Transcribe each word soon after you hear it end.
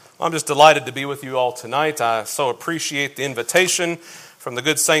I'm just delighted to be with you all tonight. I so appreciate the invitation from the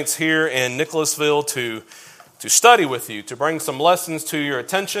good saints here in Nicholasville to study with you, to bring some lessons to your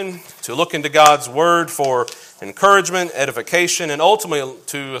attention, to look into God's Word for encouragement, edification, and ultimately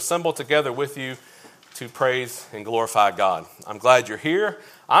to assemble together with you to praise and glorify God. I'm glad you're here.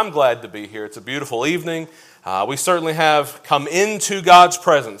 I'm glad to be here. It's a beautiful evening. We certainly have come into God's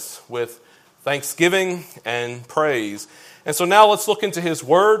presence with thanksgiving and praise. And so now let's look into His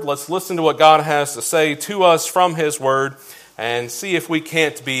Word. Let's listen to what God has to say to us from His Word and see if we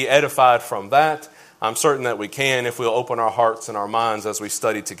can't be edified from that. I'm certain that we can if we'll open our hearts and our minds as we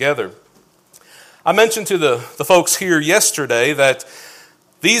study together. I mentioned to the folks here yesterday that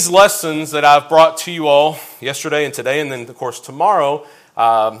these lessons that I've brought to you all yesterday and today and then, of course, tomorrow,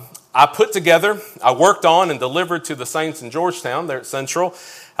 I put together, I worked on and delivered to the saints in Georgetown there at Central.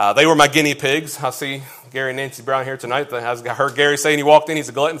 They were my guinea pigs. I see Gary and Nancy Brown here tonight. I heard Gary saying he walked in, he's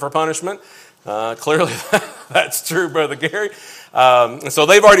a glutton for punishment. Clearly, that's true, Brother Gary. And so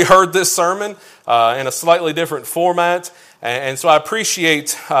they've already heard this sermon in a slightly different format. And so I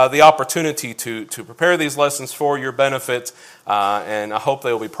appreciate the opportunity to prepare these lessons for your benefit, and I hope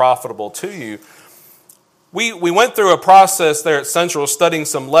they will be profitable to you. We went through a process there at Central studying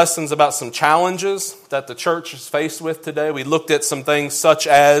some lessons about some challenges that the church is faced with today. We looked at some things such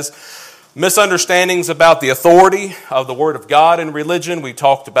as misunderstandings about the authority of the Word of God in religion. We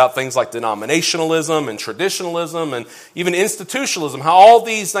talked about things like denominationalism and traditionalism and even institutionalism, how all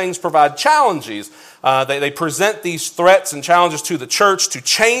these things provide challenges. They present these threats and challenges to the church to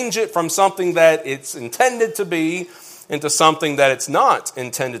change it from something that it's intended to be into something that it's not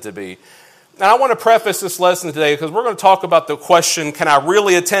intended to be. And I want to preface this lesson today because we're going to talk about the question, can I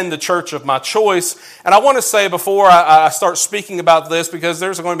really attend the church of my choice? And I want to say before I start speaking about this, because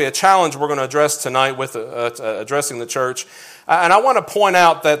there's going to be a challenge we're going to address tonight with addressing the church. And I want to point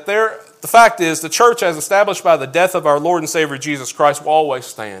out that the fact is the church as established by the death of our Lord and Savior Jesus Christ will always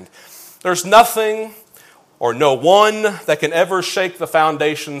stand. There's nothing or no one that can ever shake the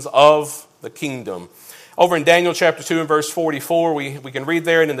foundations of the kingdom. Over in Daniel chapter 2 and verse 44, we can read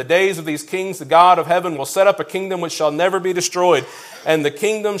there, and in the days of these kings, the God of heaven will set up a kingdom which shall never be destroyed, and the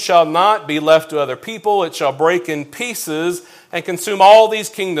kingdom shall not be left to other people. It shall break in pieces and consume all these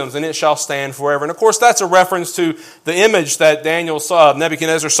kingdoms, and it shall stand forever. And of course, that's a reference to the image that Daniel saw,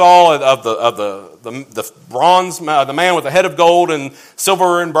 Nebuchadnezzar saw of the bronze, the man with the head of gold and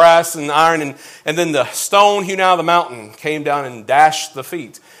silver and brass and iron, and then the stone hewn out of the mountain came down and dashed the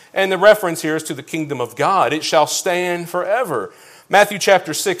feet. And the reference here is to the kingdom of God. It shall stand forever. Matthew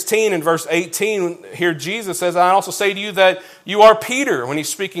chapter 16 and verse 18, here Jesus says, I also say to you that you are Peter, when he's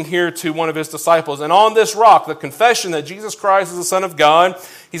speaking here to one of his disciples. And on this rock, the confession that Jesus Christ is the Son of God,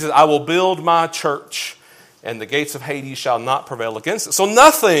 he says, I will build my church, and the gates of Hades shall not prevail against it. So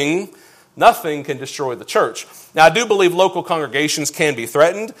nothing can destroy the church. Now, I do believe local congregations can be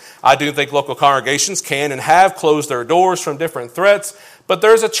threatened. I do think local congregations can and have closed their doors from different threats. But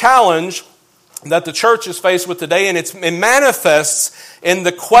there's a challenge that the church is faced with today, and it manifests in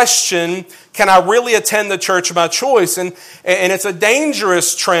the question, can I really attend the church of my choice? And it's a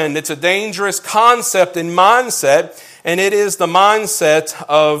dangerous trend. It's a dangerous concept and mindset, and it is the mindset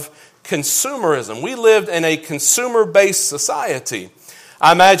of consumerism. We lived in a consumer-based society.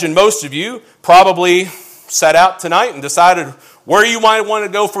 I imagine most of you probably sat out tonight and decided where you might want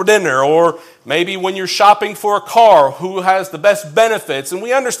to go for dinner, or maybe when you're shopping for a car, who has the best benefits. And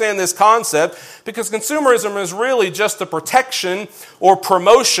we understand this concept because consumerism is really just the protection or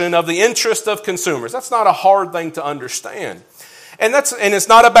promotion of the interest of consumers. That's not a hard thing to understand. And it's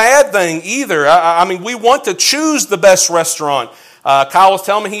not a bad thing either. I mean, we want to choose the best restaurant. Kyle was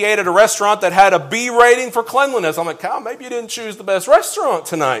telling me he ate at a restaurant that had a B rating for cleanliness. I'm like, Kyle, maybe you didn't choose the best restaurant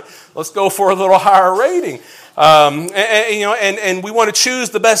tonight. Let's go for a little higher rating. And we want to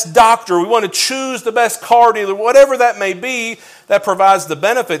choose the best doctor. We want to choose the best car dealer, whatever that may be that provides the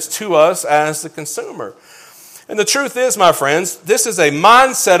benefits to us as the consumer. And the truth is, my friends, this is a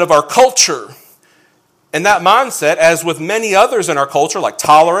mindset of our culture. And that mindset, as with many others in our culture, like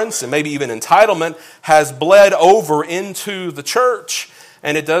tolerance and maybe even entitlement, has bled over into the church.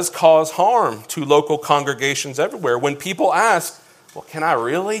 And it does cause harm to local congregations everywhere. When people ask, well, can I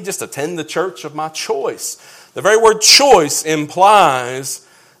really just attend the church of my choice? The very word choice implies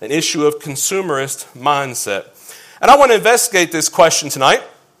an issue of consumerist mindset. And I want to investigate this question tonight.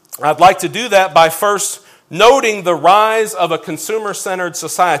 I'd like to do that by first noting the rise of a consumer-centered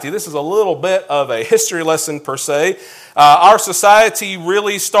society. This is a little bit of a history lesson per se. Our society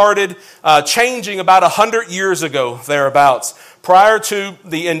really started changing about 100 years ago, thereabouts. Prior to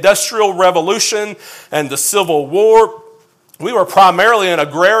the Industrial Revolution and the Civil War, we were primarily an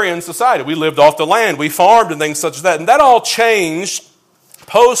agrarian society. We lived off the land. We farmed and things such as that. And that all changed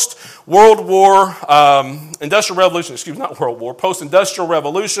post-World War, Industrial Revolution, post-Industrial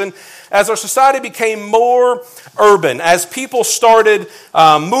Revolution, as our society became more urban, as people started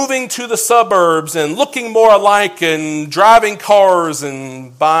moving to the suburbs and looking more alike and driving cars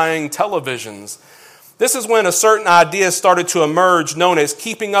and buying televisions. This is when a certain idea started to emerge known as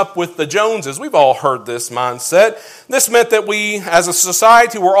keeping up with the Joneses. We've all heard this mindset. This meant that we, as a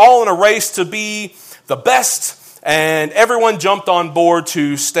society, were all in a race to be the best, and everyone jumped on board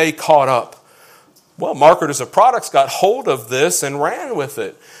to stay caught up. Well, marketers of products got hold of this and ran with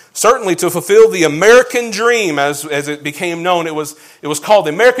it. Certainly to fulfill the American dream, as it became known, it was called the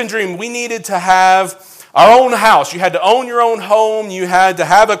American dream. We needed to have our own house. You had to own your own home. You had to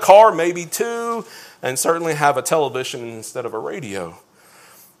have a car, maybe two, and certainly have a television instead of a radio.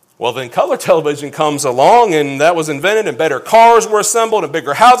 Well, then color television comes along, and that was invented, and better cars were assembled, and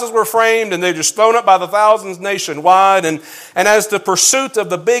bigger houses were framed, and they're just thrown up by the thousands nationwide. And as the pursuit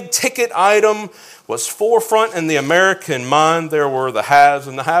of the big ticket item was forefront in the American mind, there were the haves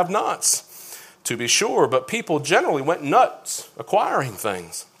and the have-nots, to be sure, but people generally went nuts acquiring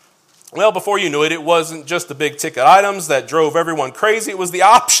things. Well, before you knew it, it wasn't just the big ticket items that drove everyone crazy, it was the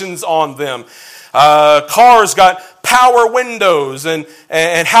options on them. Cars got power windows, and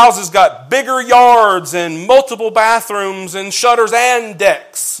houses got bigger yards and multiple bathrooms and shutters and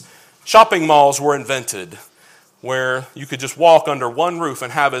decks. Shopping malls were invented where you could just walk under one roof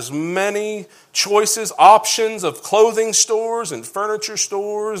and have as many choices, options of clothing stores and furniture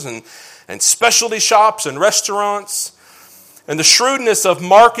stores and specialty shops and restaurants. And the shrewdness of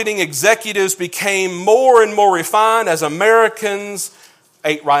marketing executives became more and more refined as Americans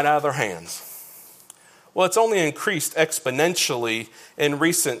ate right out of their hands. Well, it's only increased exponentially in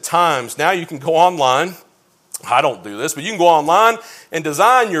recent times. Now you can go online. I don't do this, but you can go online and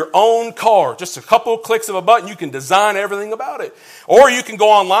design your own car. Just a couple of clicks of a button, you can design everything about it. Or you can go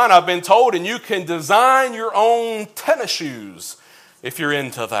online, I've been told, and you can design your own tennis shoes if you're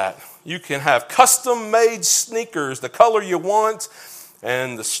into that. You can have custom-made sneakers, the color you want,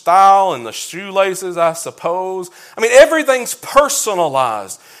 and the style and the shoelaces, I suppose. I mean, everything's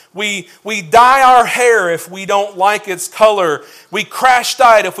personalized. We dye our hair if we don't like its color. We crash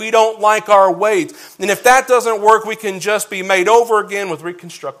diet if we don't like our weight. And if that doesn't work, we can just be made over again with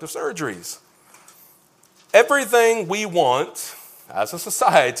reconstructive surgeries. Everything we want as a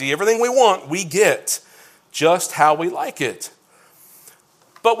society, everything we want, we get just how we like it.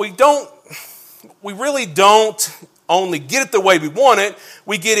 But we really don't only get it the way we want it,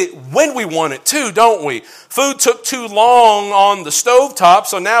 we get it when we want it too, don't we? Food took too long on the stovetop,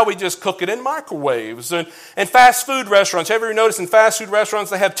 so now we just cook it in microwaves. And fast food restaurants, have you ever noticed in fast food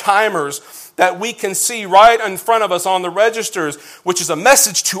restaurants they have timers that we can see right in front of us on the registers, which is a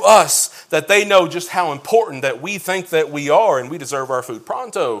message to us that they know just how important that we think that we are and we deserve our food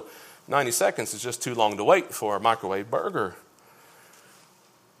pronto. 90 seconds is just too long to wait for a microwave burger.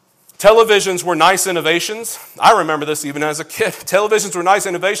 Televisions were nice innovations. I remember this even as a kid. Televisions were nice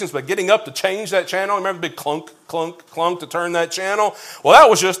innovations, but getting up to change that channel, remember the big clunk, clunk, clunk to turn that channel? Well, that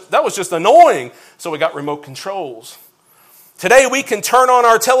was just annoying. So we got remote controls. Today we can turn on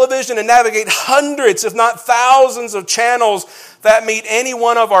our television and navigate hundreds, if not thousands of channels that meet any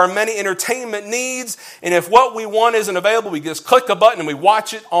one of our many entertainment needs. And if what we want isn't available, we just click a button and we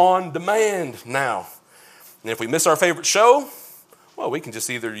watch it on demand now. And if we miss our favorite show, well, we can just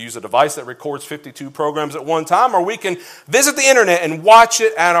either use a device that records 52 programs at one time, or we can visit the internet and watch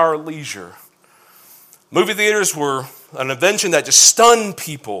it at our leisure. Movie theaters were an invention that just stunned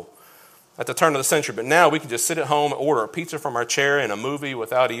people at the turn of the century, but now we can just sit at home and order a pizza from our chair and a movie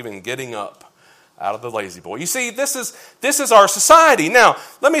without even getting up out of the lazy boy. You see, this is our society. Now,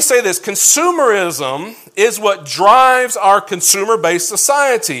 let me say this. Consumerism is what drives our consumer-based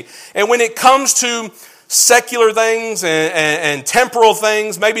society. And when it comes to secular things and temporal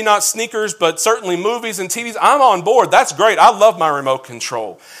things, maybe not sneakers, but certainly movies and TVs, I'm on board. That's great. I love my remote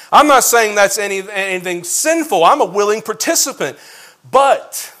control. I'm not saying that's anything sinful. I'm a willing participant.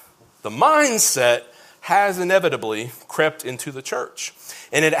 But the mindset has inevitably crept into the church.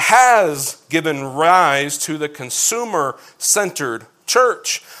 And it has given rise to the consumer-centered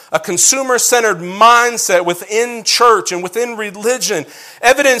church. A consumer-centered mindset within church and within religion.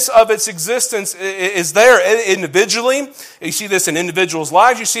 Evidence of its existence is there individually. You see this in individuals'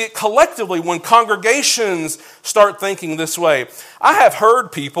 lives. You see it collectively when congregations start thinking this way. I have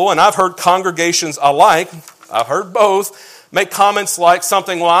heard people, and I've heard congregations alike, I've heard both, make comments like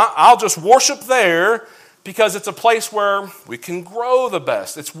something, well, I'll just worship there because it's a place where we can grow the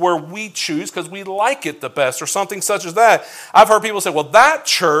best. It's where we choose because we like it the best or something such as that. I've heard people say, well, that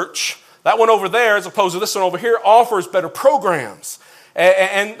church, that one over there as opposed to this one over here offers better programs.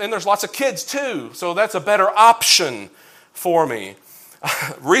 And there's lots of kids too, so that's a better option for me.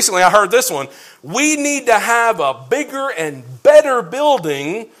 Recently I heard this one. We need to have a bigger and better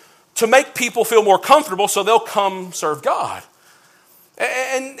building to make people feel more comfortable so they'll come serve God.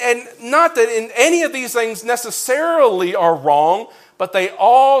 And not that in any of these things necessarily are wrong, but they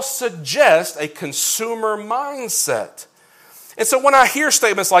all suggest a consumer mindset. And so when I hear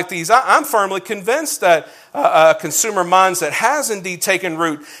statements like these, I'm firmly convinced that a consumer mindset has indeed taken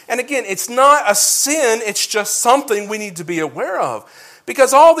root. And again, it's not a sin, it's just something we need to be aware of.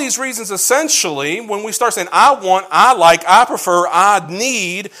 Because all these reasons essentially, when we start saying, I want, I like, I prefer, I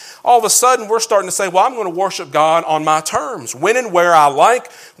need, all of a sudden we're starting to say, well, I'm going to worship God on my terms. When and where I like,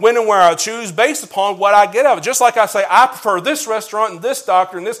 when and where I choose, based upon what I get out of it. Just like I say, I prefer this restaurant and this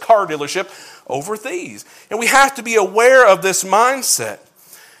doctor and this car dealership over these. And we have to be aware of this mindset.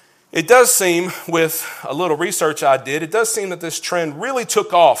 It does seem, with a little research I did, it does seem that this trend really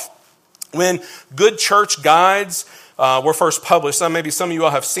took off when Good Church Guides were first published. Maybe some of you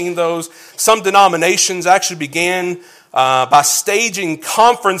all have seen those. Some denominations actually began by staging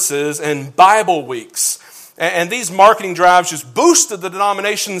conferences and Bible weeks. And these marketing drives just boosted the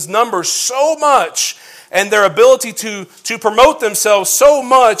denomination's numbers so much and their ability to promote themselves so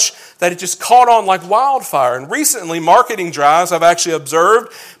much that it just caught on like wildfire. And recently, marketing drives, I've actually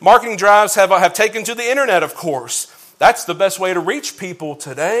observed, marketing drives have taken to the internet, of course. That's the best way to reach people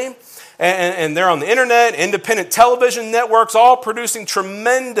today. And they're on the internet, independent television networks, all producing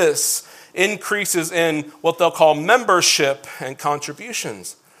tremendous increases in what they'll call membership and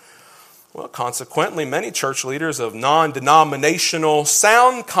contributions. Well, consequently, many church leaders of non-denominational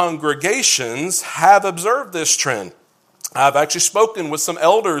sound congregations have observed this trend. I've actually spoken with some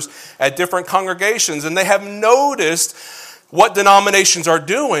elders at different congregations, and they have noticed what denominations are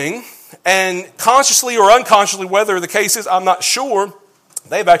doing, and consciously or unconsciously, whether the case is, I'm not sure,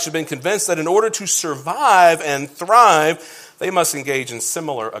 they've actually been convinced that in order to survive and thrive, they must engage in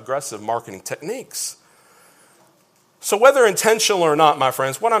similar aggressive marketing techniques. So whether intentional or not, my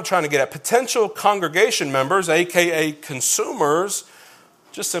friends, what I'm trying to get at, potential congregation members, aka consumers,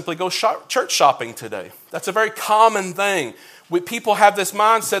 just simply go church shopping today. That's a very common thing. People have this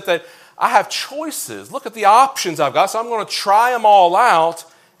mindset that I have choices. Look at the options I've got, so I'm going to try them all out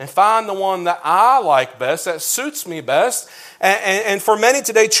and find the one that I like best, that suits me best. And for many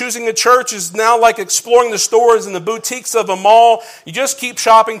today, choosing a church is now like exploring the stores and the boutiques of a mall. You just keep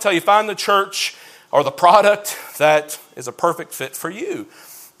shopping until you find the church or the product that is a perfect fit for you.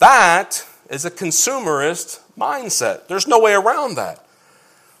 That is a consumerist mindset. There's no way around that.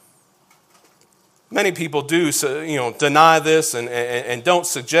 Many people do deny this and don't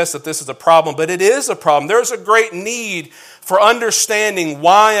suggest that this is a problem, but it is a problem. There's a great need for understanding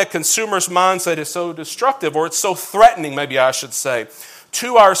why a consumerist mindset is so destructive, or it's so threatening, maybe I should say,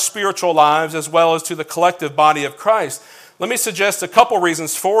 to our spiritual lives as well as to the collective body of Christ. Let me suggest a couple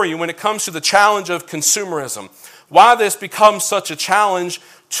reasons for you when it comes to the challenge of consumerism. Why this becomes such a challenge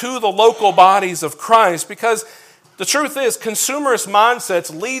to the local bodies of Christ, because the truth is, consumerist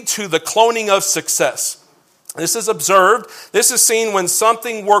mindsets lead to the cloning of success. This is observed. This is seen when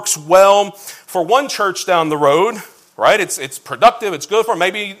something works well for one church down the road, right? It's productive, it's good for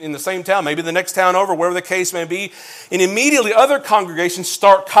maybe in the same town, maybe the next town over, wherever the case may be. And immediately other congregations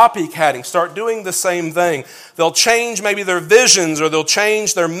start copycatting, start doing the same thing. They'll change maybe their visions or they'll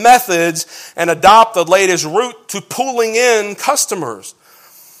change their methods and adopt the latest route to pulling in customers.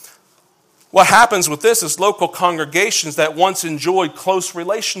 What happens with this is local congregations that once enjoyed close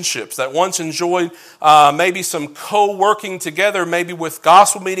relationships, that once enjoyed maybe some co-working together, maybe with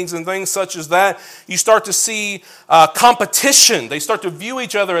gospel meetings and things such as that, you start to see competition. They start to view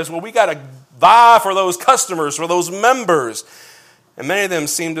each other as, well, we got to vie for those customers, for those members. And many of them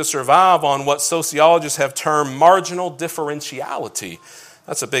seem to survive on what sociologists have termed marginal differentiality.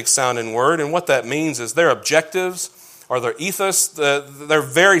 That's a big sounding word. And what that means is their objectives or their ethos, they're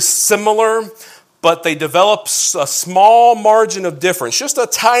very similar, but they develop a small margin of difference, just a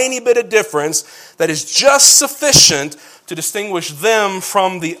tiny bit of difference that is just sufficient to distinguish them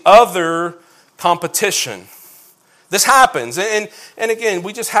from the other competition. This happens, and again,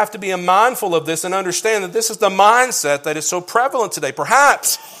 we just have to be mindful of this and understand that this is the mindset that is so prevalent today.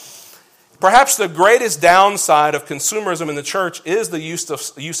 Perhaps the greatest downside of consumerism in the church is the use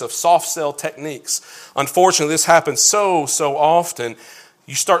of soft sell techniques. Unfortunately, this happens so often.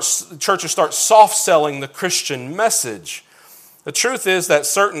 Churches start soft selling the Christian message. The truth is that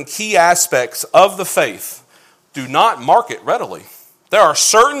certain key aspects of the faith do not market readily. There are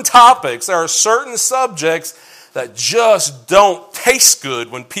certain topics, there are certain subjects that just don't taste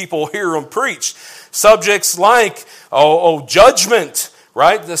good when people hear them preached. Subjects like, judgment,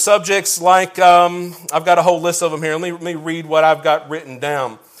 right? The subjects like, I've got a whole list of them here. Let me read what I've got written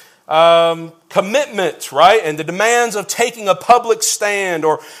down. Commitment, right? And the demands of taking a public stand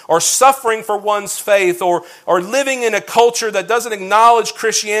or suffering for one's faith or living in a culture that doesn't acknowledge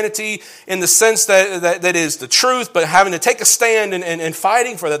Christianity in the sense that is the truth, but having to take a stand and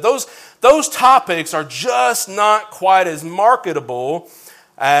fighting for that. Those topics are just not quite as marketable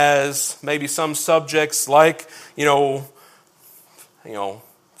as maybe some subjects like,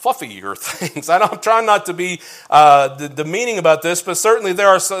 fluffier things. I'm trying not to be demeaning about this, but certainly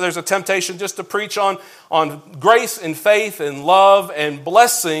there's a temptation just to preach on grace and faith and love and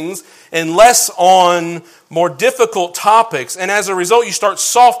blessings and less on more difficult topics. And as a result, you start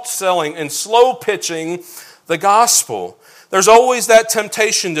soft selling and slow pitching the gospel. There's always that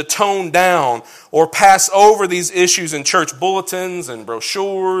temptation to tone down or pass over these issues in church bulletins and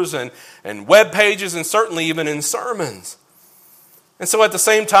brochures and web pages and certainly even in sermons. And so at the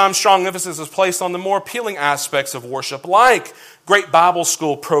same time, strong emphasis is placed on the more appealing aspects of worship, like great Bible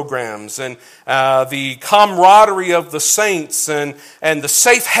school programs and the camaraderie of the saints and the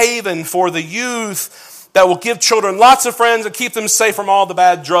safe haven for the youth that will give children lots of friends and keep them safe from all the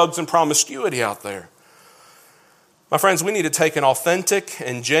bad drugs and promiscuity out there. My friends, we need to take an authentic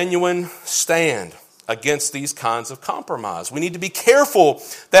and genuine stand against these kinds of compromise. We need to be careful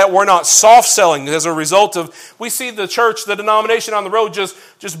that we're not soft-selling as a result of, we see the church, the denomination on the road just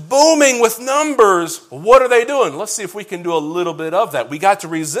booming with numbers. What are they doing? Let's see if we can do a little bit of that. We got to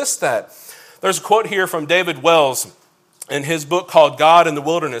resist that. There's a quote here from David Wells in his book called God in the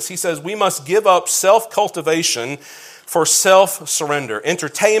Wilderness. He says, "We must give up self-cultivation for self-surrender,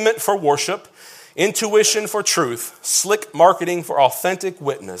 entertainment for worship, intuition for truth, slick marketing for authentic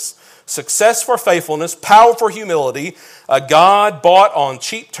witness, success for faithfulness, power for humility, a God bought on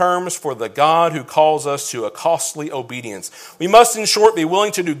cheap terms for the God who calls us to a costly obedience. We must, in short, be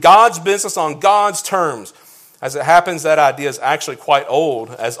willing to do God's business on God's terms." As it happens, that idea is actually quite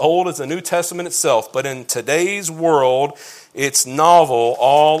old as the New Testament itself, but in today's world, it's novel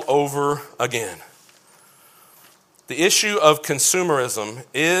all over again. The issue of consumerism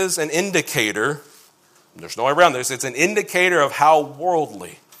is an indicator, there's no way around this, it's an indicator of how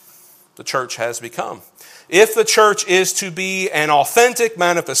worldly the church has become. If the church is to be an authentic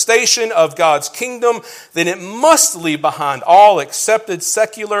manifestation of God's kingdom, then it must leave behind all accepted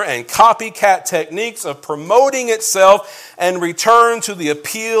secular and copycat techniques of promoting itself and return to the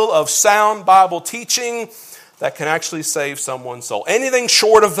appeal of sound Bible teaching that can actually save someone's soul. Anything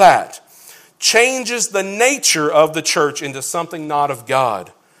short of that changes the nature of the church into something not of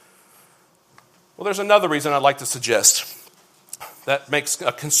God. Well, there's another reason I'd like to suggest that makes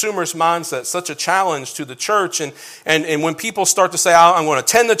a consumerist mindset such a challenge to the church. And when people start to say, I'm going to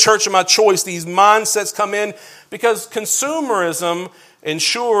attend the church of my choice, these mindsets come in because consumerism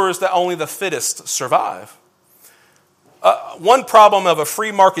ensures that only the fittest survive. One problem of a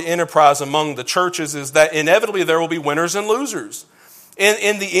free market enterprise among the churches is that inevitably there will be winners and losers.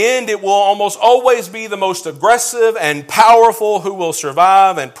 In the end, it will almost always be the most aggressive and powerful who will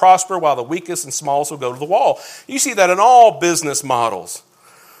survive and prosper while the weakest and smallest will go to the wall. You see that in all business models.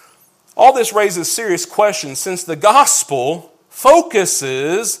 All this raises serious questions since the gospel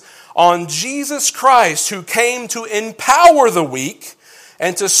focuses on Jesus Christ, who came to empower the weak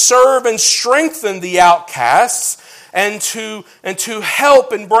and to serve and strengthen the outcasts and to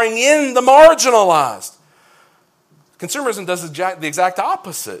help and bring in the marginalized. Consumerism does the exact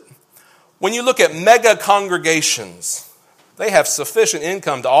opposite. When you look at mega congregations, they have sufficient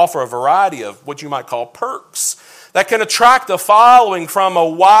income to offer a variety of what you might call perks that can attract a following from a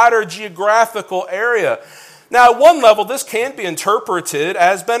wider geographical area. Now, at one level, this can be interpreted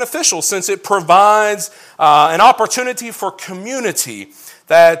as beneficial since it provides an opportunity for community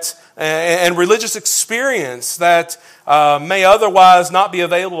and religious experience that may otherwise not be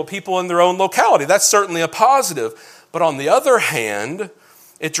available to people in their own locality. That's certainly a positive. But on the other hand,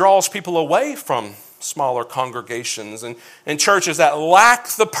 it draws people away from smaller congregations and churches that lack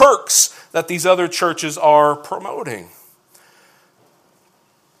the perks that these other churches are promoting.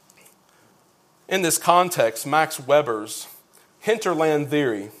 In this context, Max Weber's hinterland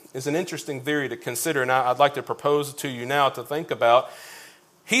theory is an interesting theory to consider, and I'd like to propose it to you now to think about.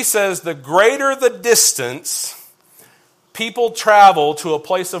 He says the greater the distance people travel to a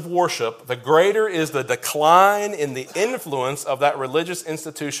place of worship, the greater is the decline in the influence of that religious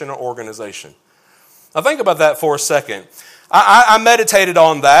institution or organization. Now think about that for a second. I meditated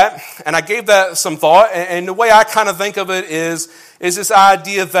on that, and I gave that some thought. And the way I kind of think of it is this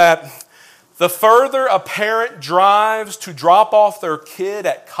idea that the further a parent drives to drop off their kid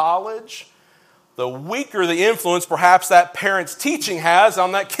at college, the weaker the influence perhaps that parent's teaching has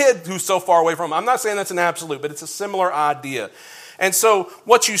on that kid who's so far away from them. I'm not saying that's an absolute, but it's a similar idea. And so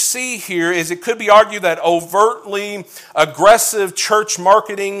what you see here is it could be argued that overtly aggressive church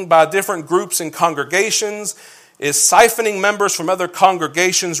marketing by different groups and congregations is siphoning members from other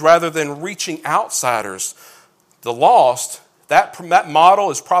congregations rather than reaching outsiders, the lost. That model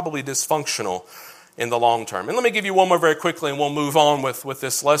is probably dysfunctional in the long term. And let me give you one more very quickly, and we'll move on with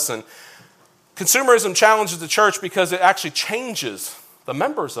this lesson. Consumerism challenges the church because it actually changes the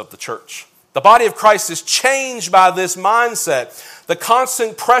members of the church. The body of Christ is changed by this mindset. The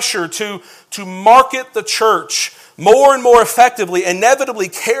constant pressure to market the church more and more effectively inevitably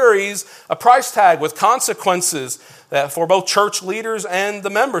carries a price tag with consequences for both church leaders and the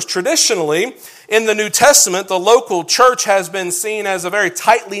members. Traditionally, in the New Testament, the local church has been seen as a very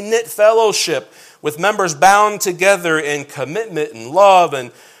tightly knit fellowship with members bound together in commitment and love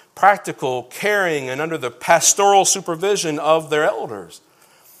and practical caring and under the pastoral supervision of their elders.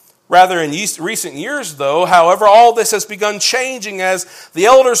 Rather, in recent years, though, however, all this has begun changing as the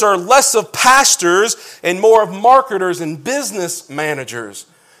elders are less of pastors and more of marketers and business managers.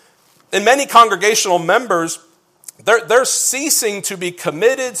 And many congregational members, they're ceasing to be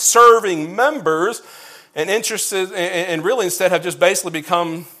committed, serving members and interested, and really instead have just basically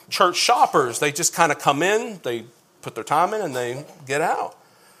become church shoppers. They just kind of come in, they put their time in, and they get out.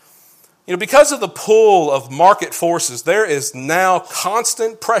 Because of the pull of market forces, there is now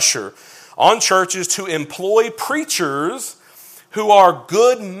constant pressure on churches to employ preachers who are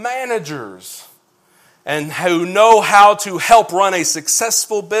good managers and who know how to help run a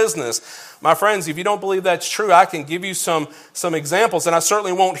successful business. My friends, if you don't believe that's true, I can give you some examples, and I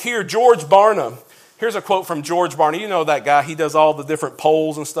certainly won't hear. George Barna. Here's a quote from George Barna. You know that guy. He does all the different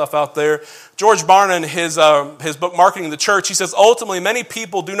polls and stuff out there. George Barna, in his book, Marketing the Church, he says, ultimately, many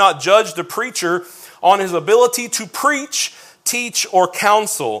people do not judge the preacher on his ability to preach, teach, or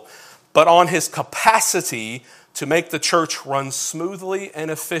counsel, but on his capacity to make the church run smoothly and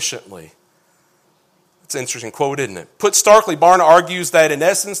efficiently. It's an interesting quote, isn't it? Put starkly, Barna argues that, in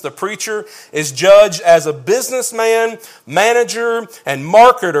essence, the preacher is judged as a businessman, manager, and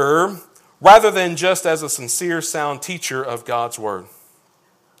marketer, rather than just as a sincere, sound teacher of God's Word.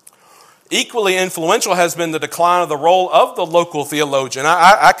 Equally influential has been the decline of the role of the local theologian.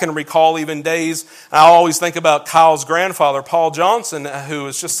 I can recall even days, I always think about Kyle's grandfather, Paul Johnson, who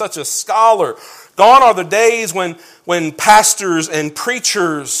is just such a scholar. Gone are the days when pastors and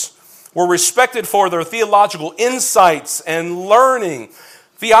preachers were respected for their theological insights and learning.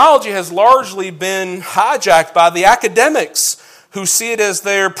 Theology has largely been hijacked by the academics who see it as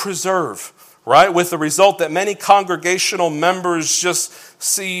their preserve, right? With the result that many congregational members just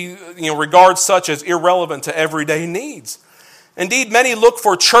regard such as irrelevant to everyday needs. Indeed, many look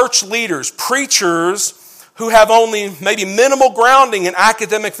for church leaders, preachers who have only maybe minimal grounding in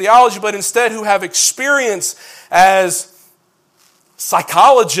academic theology, but instead who have experience as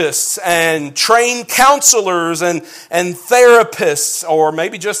psychologists and trained counselors and therapists, or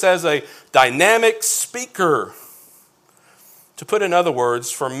maybe just as a dynamic speaker. To put in other words,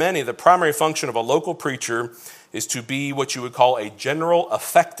 for many, the primary function of a local preacher is to be what you would call a general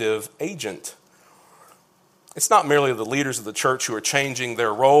effective agent. It's not merely the leaders of the church who are changing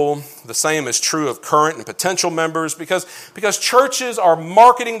their role. The same is true of current and potential members because churches are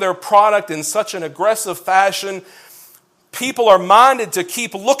marketing their product in such an aggressive fashion. People are minded to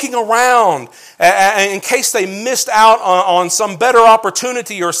keep looking around in case they missed out on some better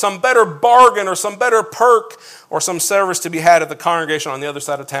opportunity or some better bargain or some better perk or some service to be had at the congregation on the other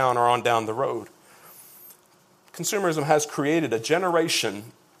side of town or on down the road. Consumerism has created a generation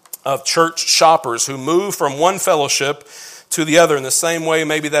of church shoppers who move from one fellowship to the other in the same way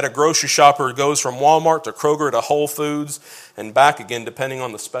maybe that a grocery shopper goes from Walmart to Kroger to Whole Foods and back again depending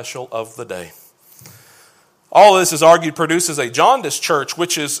on the special of the day. All this is argued produces a jaundiced church,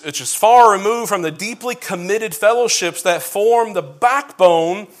 which is far removed from the deeply committed fellowships that form the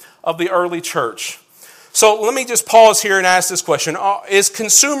backbone of the early church. So let me just pause here and ask this question. Is a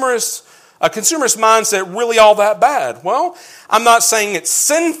consumerist mindset really all that bad? Well, I'm not saying it's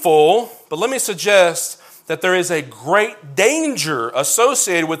sinful, but let me suggest that there is a great danger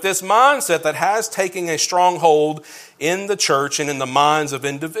associated with this mindset that has taken a stronghold in the church and in the minds of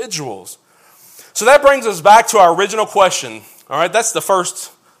individuals. So that brings us back to our original question. All right, that's the first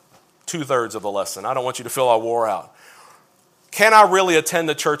 2/3 of the lesson. I don't want you to feel I wore out. Can I really attend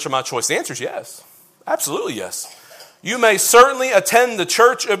the church of my choice? The answer is yes. Absolutely yes. You may certainly attend the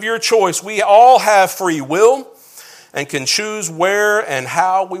church of your choice. We all have free will and can choose where and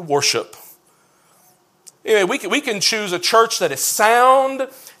how we worship. We can choose a church that is sound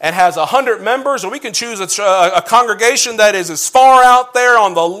and has 100 members, or we can choose a congregation that is as far out there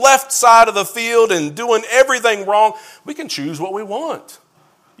on the left side of the field and doing everything wrong. We can choose what we want.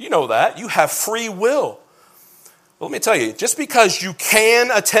 You know that. You have free will. Well, let me tell you, just because you can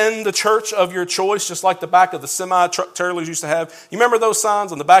attend the church of your choice, just like the back of the semi-truck trailers used to have. You remember those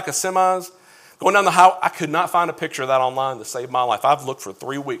signs on the back of semis? Going down the highway, I could not find a picture of that online to save my life. I've looked for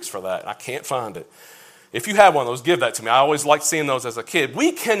 3 weeks for that, and I can't find it. If you have one of those, give that to me. I always liked seeing those as a kid.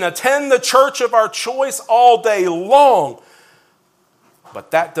 We can attend the church of our choice all day long,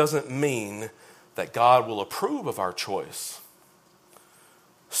 but that doesn't mean that God will approve of our choice.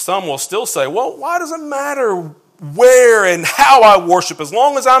 Some will still say, well, why does it matter where and how I worship, as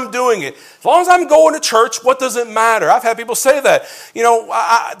long as I'm doing it? As long as I'm going to church, what does it matter? I've had people say that.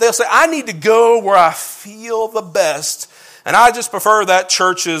 They'll say, I need to go where I feel the best, and I just prefer that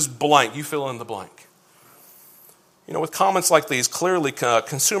church is blank. You fill in the blank. With comments like these, clearly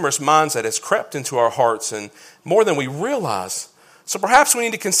consumerist mindset has crept into our hearts, and more than we realize. So perhaps we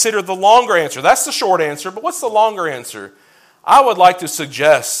need to consider the longer answer. That's the short answer, but what's the longer answer? I would like to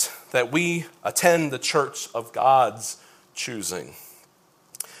suggest that we attend the church of God's choosing.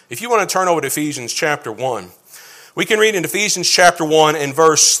 If you want to turn over to Ephesians chapter 1, we can read in Ephesians chapter 1 and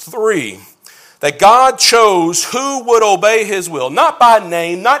verse 3 that God chose who would obey his will, not by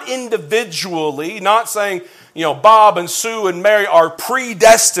name, not individually, not saying, Bob and Sue and Mary are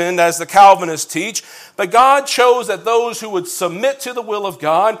predestined, as the Calvinists teach. But God chose that those who would submit to the will of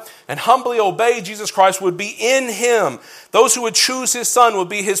God and humbly obey Jesus Christ would be in him. Those who would choose his son would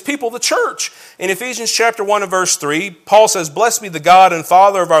be his people, the church. In Ephesians chapter 1 and verse 3, Paul says, "Blessed be the God and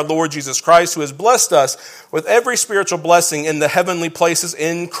Father of our Lord Jesus Christ, who has blessed us with every spiritual blessing in the heavenly places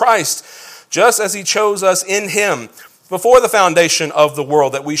in Christ, just as he chose us in him before the foundation of the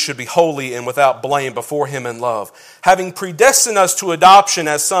world, that we should be holy and without blame before him in love, having predestined us to adoption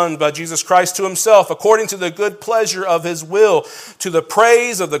as sons by Jesus Christ to himself, according to the good pleasure of his will, to the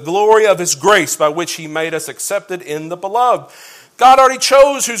praise of the glory of his grace, by which he made us accepted in the beloved." God already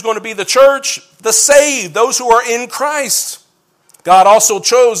chose who's going to be the church, the saved, those who are in Christ. God also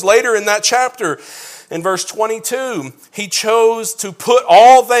chose later in that chapter, in verse 22, he chose to put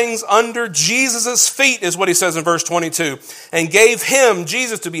all things under Jesus' feet, is what he says in verse 22, and gave him,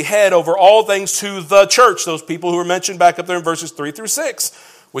 Jesus, to be head over all things to the church, those people who are mentioned back up there in verses 3 through 6,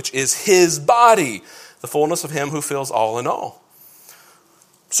 which is his body, the fullness of him who fills all in all.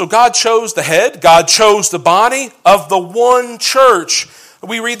 So God chose the head, God chose the body of the one church.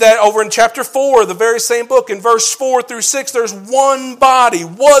 We read that over in chapter 4, the very same book, in verse 4 through 6. There's one body,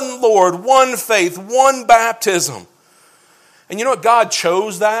 one Lord, one faith, one baptism. And you know what? God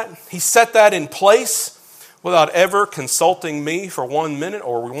chose that. He set that in place without ever consulting me for 1 minute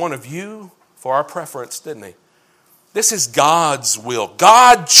or one of you for our preference, didn't he? This is God's will.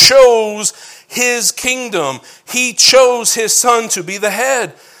 God chose his kingdom. He chose his son to be the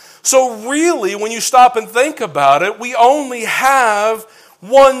head. So really, when you stop and think about it, we only have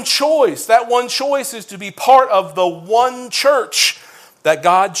one choice. That one choice is to be part of the one church that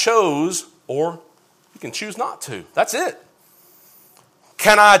God chose, or you can choose not to. That's it.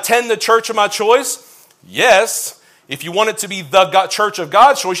 Can I attend the church of my choice? Yes. If you want it to be the church of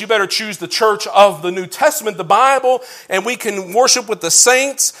God's choice, you better choose the church of the New Testament, the Bible, and we can worship with the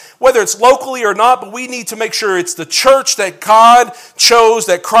saints, whether it's locally or not, but we need to make sure it's the church that God chose,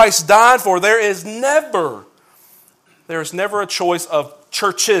 that Christ died for. There is never a choice of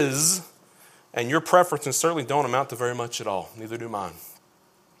churches, and your preferences certainly don't amount to very much at all. Neither do mine.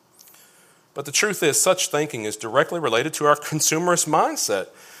 But the truth is, such thinking is directly related to our consumerist mindset.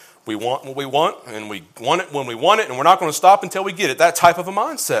 We want what we want, and we want it when we want it, and we're not going to stop until we get it. That type of a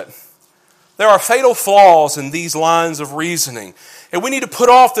mindset. There are fatal flaws in these lines of reasoning, and we need to put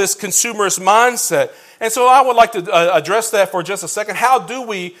off this consumerist mindset. And so I would like to address that for just a second. How do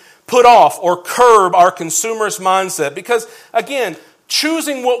we put off or curb our consumerist mindset? Because, again,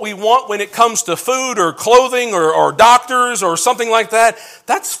 choosing what we want when it comes to food or clothing or doctors or something like that,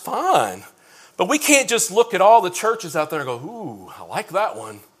 that's fine. But we can't just look at all the churches out there and go, ooh, I like that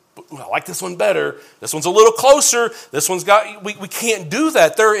one. I like this one better. This one's a little closer. This one's got... We can't do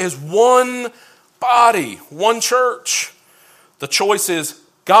that. There is one body, one church. The choice is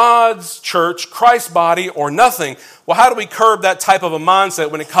God's church, Christ's body, or nothing. Well, how do we curb that type of a mindset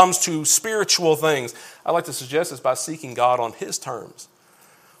when it comes to spiritual things? I'd like to suggest this by seeking God on his terms.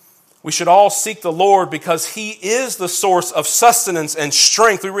 We should all seek the Lord because He is the source of sustenance and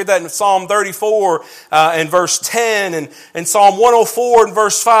strength. We read that in Psalm 34 and verse 10 and Psalm 104 and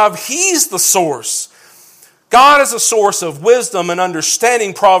verse 5. He's the source. God is a source of wisdom and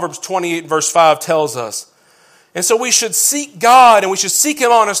understanding, Proverbs 28 verse 5 tells us. And so we should seek God and we should seek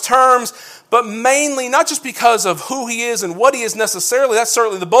Him on His terms, but mainly not just because of who He is and what He is necessarily, that's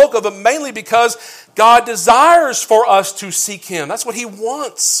certainly the bulk of it, but mainly because God desires for us to seek Him. That's what He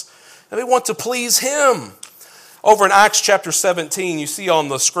wants. And we want to please Him. Over in Acts chapter 17, you see on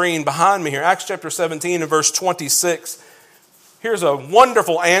the screen behind me here, Acts chapter 17 and verse 26. Here's a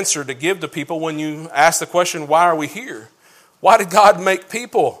wonderful answer to give to people when you ask the question, why are we here? Why did God make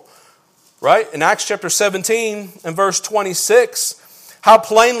people? Right? In Acts chapter 17 and verse 26, how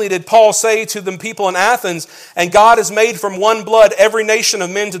plainly did Paul say to the people in Athens, and God has made from one blood every nation of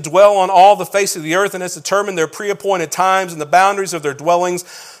men to dwell on all the face of the earth and has determined their pre-appointed times and the boundaries of their dwellings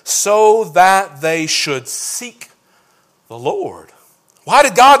so that they should seek the Lord. Why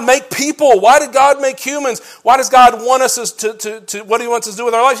did God make people? Why did God make humans? Why does God want us to what He wants us to do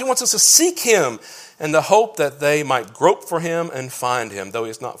with our lives? He wants us to seek Him in the hope that they might grope for Him and find Him, though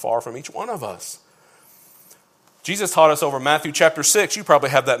He is not far from each one of us. Jesus taught us over Matthew chapter 6. You probably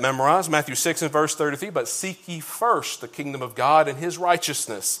have that memorized. Matthew 6 and verse 33. But seek ye first the kingdom of God and His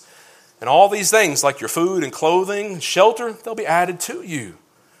righteousness. And all these things, like your food and clothing, shelter, they'll be added to you.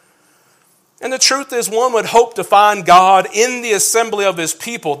 And the truth is, one would hope to find God in the assembly of His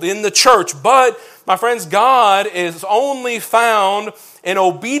people, in the church. But, my friends, God is only found in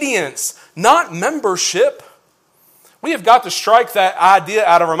obedience, not membership. We have got to strike that idea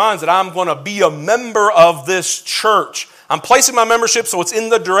out of our minds that I'm going to be a member of this church. I'm placing my membership so it's in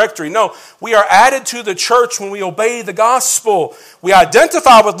the directory. No, we are added to the church when we obey the gospel. We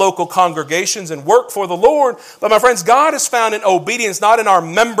identify with local congregations and work for the Lord. But my friends, God is found in obedience, not in our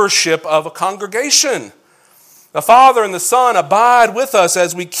membership of a congregation. The Father and the Son abide with us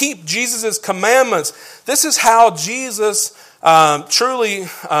as we keep Jesus' commandments. This is how Jesus truly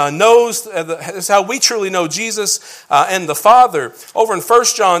knows, this is how we truly know Jesus and the Father. Over in 1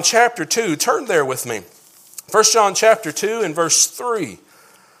 John chapter 2, turn there with me. 1 John chapter 2 and verse 3.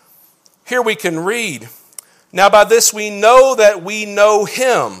 Here we can read, now by this we know that we know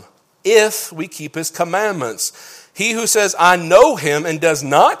Him, if we keep His commandments. He who says, I know Him, and does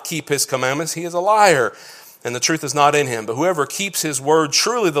not keep His commandments, he is a liar, and the truth is not in him. But whoever keeps His word,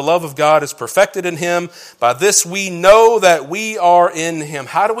 truly the love of God is perfected in him. By this we know that we are in Him.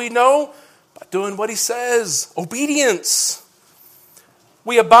 How do we know? By doing what He says. Obedience.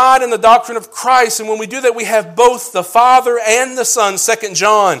 We abide in the doctrine of Christ, and when we do that, we have both the Father and the Son. 2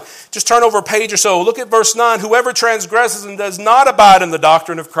 John, just turn over a page or so. Look at verse 9. Whoever transgresses and does not abide in the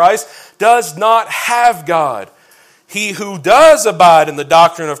doctrine of Christ does not have God. He who does abide in the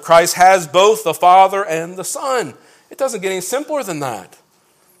doctrine of Christ has both the Father and the Son. It doesn't get any simpler than that.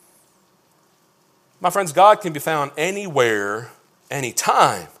 My friends, God can be found anywhere,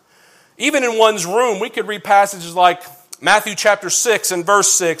 anytime. Even in one's room, we could read passages like Matthew chapter 6 and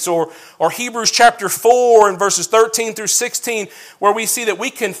verse 6, or Hebrews chapter 4 and verses 13 through 16, where we see that we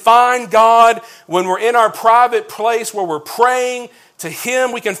can find God when we're in our private place, where we're praying to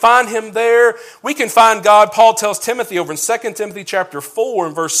Him. We can find Him there. We can find God, Paul tells Timothy over in 2 Timothy chapter 4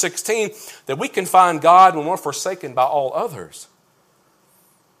 and verse 16, that we can find God when we're forsaken by all others.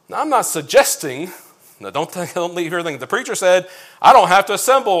 Now, I'm not suggesting, now don't leave here thinking the preacher said, I don't have to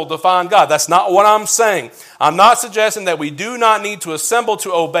assemble to find God. That's not what I'm saying. I'm not suggesting that we do not need to assemble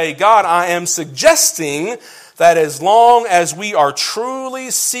to obey God. I am suggesting that as long as we are truly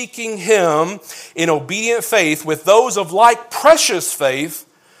seeking Him in obedient faith with those of like precious faith,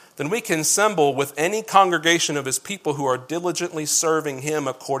 then we can assemble with any congregation of His people who are diligently serving Him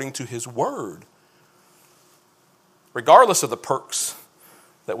according to His word, regardless of the perks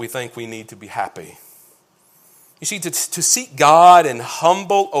that we think we need to be happy. You see, to seek God in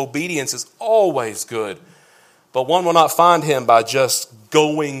humble obedience is always good, but one will not find Him by just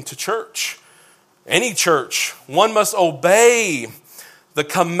going to church. Any church, one must obey the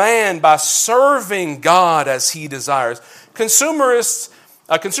command by serving God as He desires. Consumerist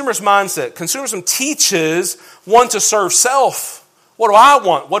mindset, consumerism teaches one to serve self. What do I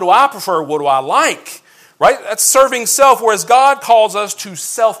want? What do I prefer? What do I like? Right? That's serving self, whereas God calls us to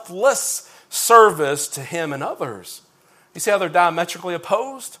selfless service to Him and others. You see how they're diametrically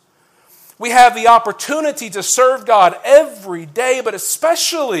opposed? We have the opportunity to serve God every day, but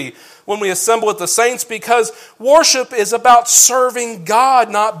especially when we assemble with the saints, because worship is about serving God,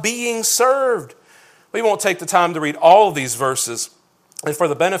 not being served. We won't take the time to read all of these verses, And for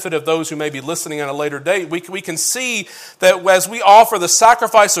the benefit of those who may be listening at a later date, we can see that as we offer the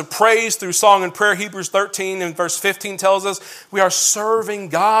sacrifice of praise through song and prayer, Hebrews 13 and verse 15 tells us we are serving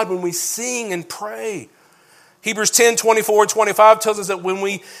God when we sing and pray. Hebrews 10, 24 and 25 tells us that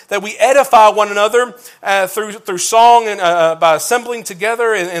we edify one another through song and by assembling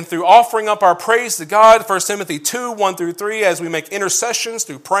together and through offering up our praise to God. 1 Timothy 2, 1 through 3, as we make intercessions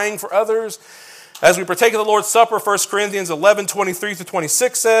through praying for others. As we partake of the Lord's Supper, 1 Corinthians 11, 23 through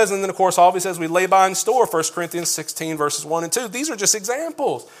 26 says, and then of course obviously as we lay by in store, 1 Corinthians 16, verses 1 and 2. These are just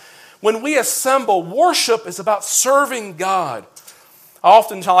examples. When we assemble, worship is about serving God. I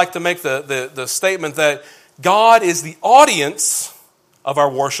often like to make the statement that God is the audience of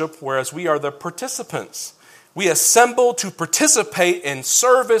our worship, whereas we are the participants. We assemble to participate in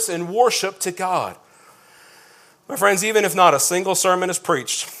service and worship to God. My friends, even if not a single sermon is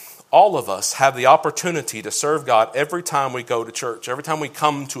preached, all of us have the opportunity to serve God every time we go to church, every time we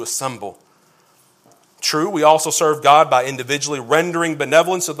come to assemble. True, we also serve God by individually rendering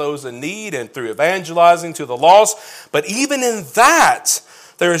benevolence to those in need and through evangelizing to the lost. But even in that,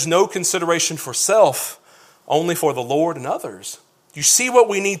 there is no consideration for self, only for the Lord and others. You see what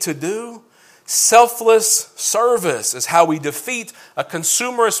we need to do? Selfless service is how we defeat a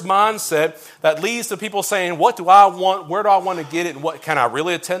consumerist mindset that leads to people saying, what do I want, where do I want to get it, and what can I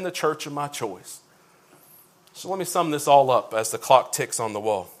really attend the church of my choice? So let me sum this all up as the clock ticks on the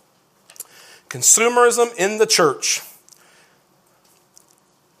wall. Consumerism in the church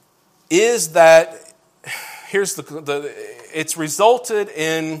is that, it's resulted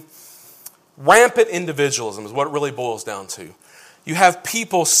in rampant individualism is what it really boils down to. You have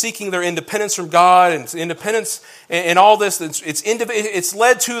people seeking their independence from God and independence and all this. It's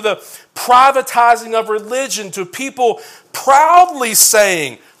led to the privatizing of religion, to people proudly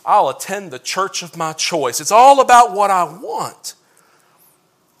saying, I'll attend the church of my choice. It's all about what I want.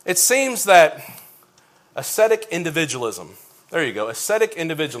 It seems that ascetic individualism, there you go, ascetic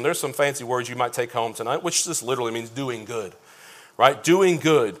individualism. There's some fancy words you might take home tonight, which just literally means doing good, right? Doing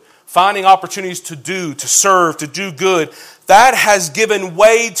good. Finding opportunities to serve, to do good. That has given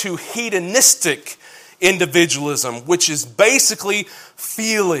way to hedonistic individualism, which is basically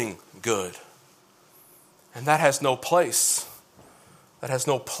feeling good. And that has no place. That has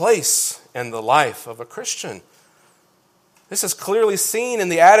no place in the life of a Christian. This is clearly seen in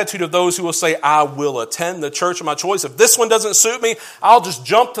the attitude of those who will say, I will attend the church of my choice. If this one doesn't suit me, I'll just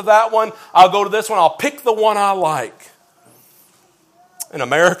jump to that one. I'll go to this one. I'll pick the one I like. In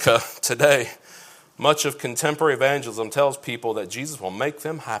America today, much of contemporary evangelism tells people that Jesus will make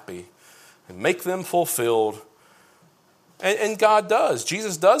them happy and make them fulfilled. And God does.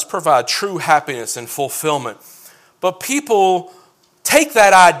 Jesus does provide true happiness and fulfillment. But people take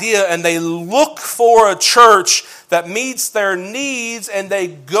that idea and they look for a church that meets their needs and they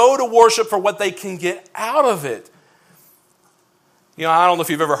go to worship for what they can get out of it. You know, I don't know if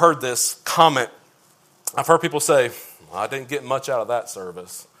you've ever heard this comment. I've heard people say, I didn't get much out of that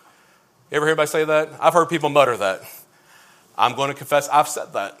service. You ever hear anybody say that? I've heard people mutter that. I'm going to confess I've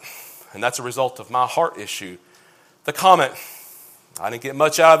said that. And that's a result of my heart issue. The comment, I didn't get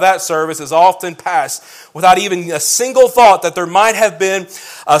much out of that service, is often passed without even a single thought that there might have been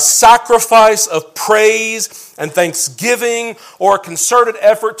a sacrifice of praise and thanksgiving or a concerted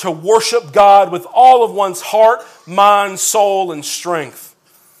effort to worship God with all of one's heart, mind, soul, and strength.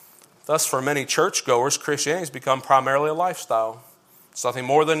 Thus, for many churchgoers, Christianity has become primarily a lifestyle. It's nothing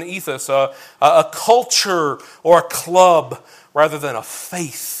more than an ethos, a culture or a club, rather than a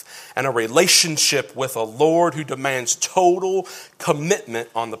faith and a relationship with a Lord who demands total commitment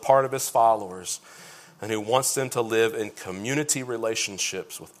on the part of his followers and who wants them to live in community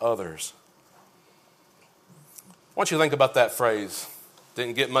relationships with others. I want you to think about that phrase,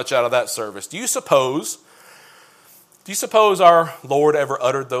 didn't get much out of that service. Do you suppose our Lord ever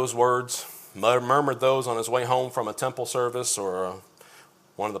uttered those words, murmured those on his way home from a temple service or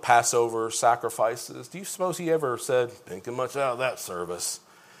one of the Passover sacrifices? Do you suppose he ever said, didn't get much out of that service?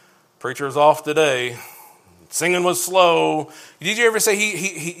 Preacher's off today. Singing was slow. Did you ever say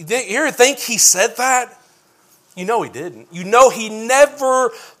did you ever think he said that? You know he didn't. You know he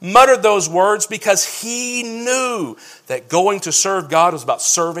never muttered those words because he knew that going to serve God was about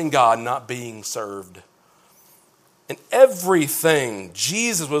serving God, not being served. In everything,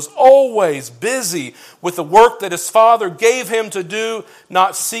 Jesus was always busy with the work that his Father gave him to do,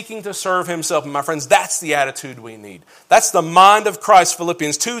 not seeking to serve himself. And my friends, that's the attitude we need. That's the mind of Christ.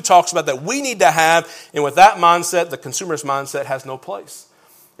 Philippians 2 talks about that we need to have. And with that mindset, the consumerist mindset has no place.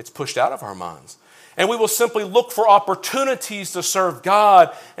 It's pushed out of our minds. And we will simply look for opportunities to serve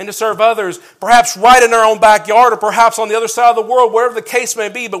God and to serve others, perhaps right in our own backyard or perhaps on the other side of the world, wherever the case may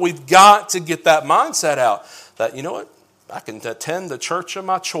be. But we've got to get that mindset out that, you know what, I can attend the church of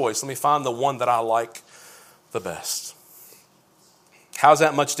my choice. Let me find the one that I like the best. How's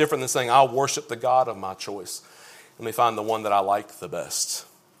that much different than saying, I'll worship the God of my choice? Let me find the one that I like the best.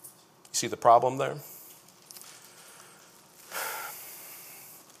 You see the problem there?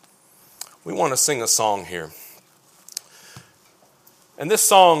 We want to sing a song here. And this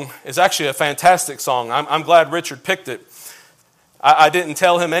song is actually a fantastic song. I'm glad Richard picked it. I didn't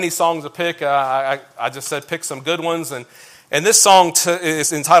tell him any songs to pick. I just said pick some good ones. And this song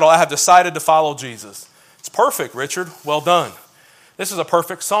is entitled, I Have Decided to Follow Jesus. It's perfect, Richard. Well done. This is a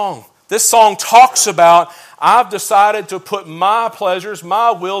perfect song. This song talks about, I've decided to put my pleasures,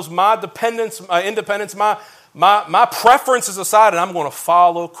 my wills, my dependence, my independence, my preferences aside, and I'm going to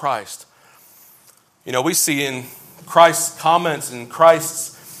follow Christ. You know, we see in Christ's comments and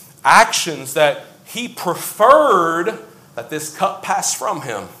Christ's actions that he preferred that this cup pass from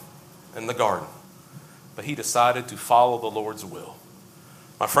him in the garden. But he decided to follow the Lord's will.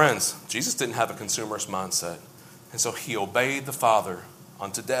 My friends, Jesus didn't have a consumerist mindset. And so he obeyed the Father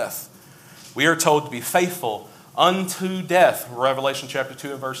unto death. We are told to be faithful unto death. Revelation chapter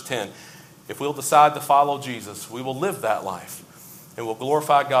 2 and verse 10. If we'll decide to follow Jesus, we will live that life. And we'll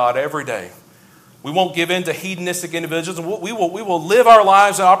glorify God every day. We won't give in to hedonistic individuals. And we will live our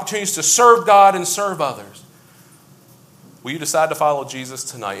lives and opportunities to serve God and serve others. Will you decide to follow Jesus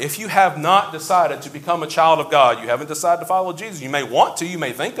tonight? If you have not decided to become a child of God, you haven't decided to follow Jesus. You may want to, you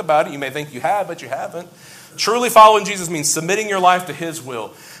may think about it, you may think you have, but you haven't. Truly following Jesus means submitting your life to his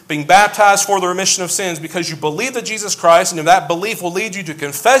will. Being baptized for the remission of sins because you believe that Jesus Christ, and that belief will lead you to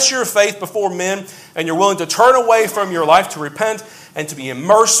confess your faith before men, and you're willing to turn away from your life to repent and to be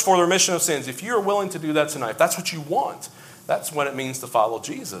immersed for the remission of sins. If you're willing to do that tonight, if that's what you want, that's what it means to follow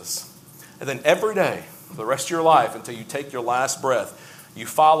Jesus. And then every day, for the rest of your life, until you take your last breath, you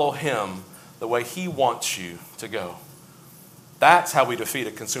follow him the way he wants you to go. That's how we defeat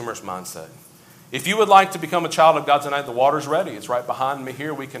a consumerist mindset. If you would like to become a child of God tonight, the water's ready. It's right behind me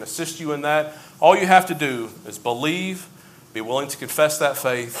here. We can assist you in that. All you have to do is believe, be willing to confess that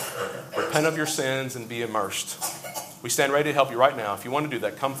faith, repent of your sins, and be immersed. We stand ready to help you right now. If you want to do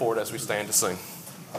that, come forward as we stand to sing.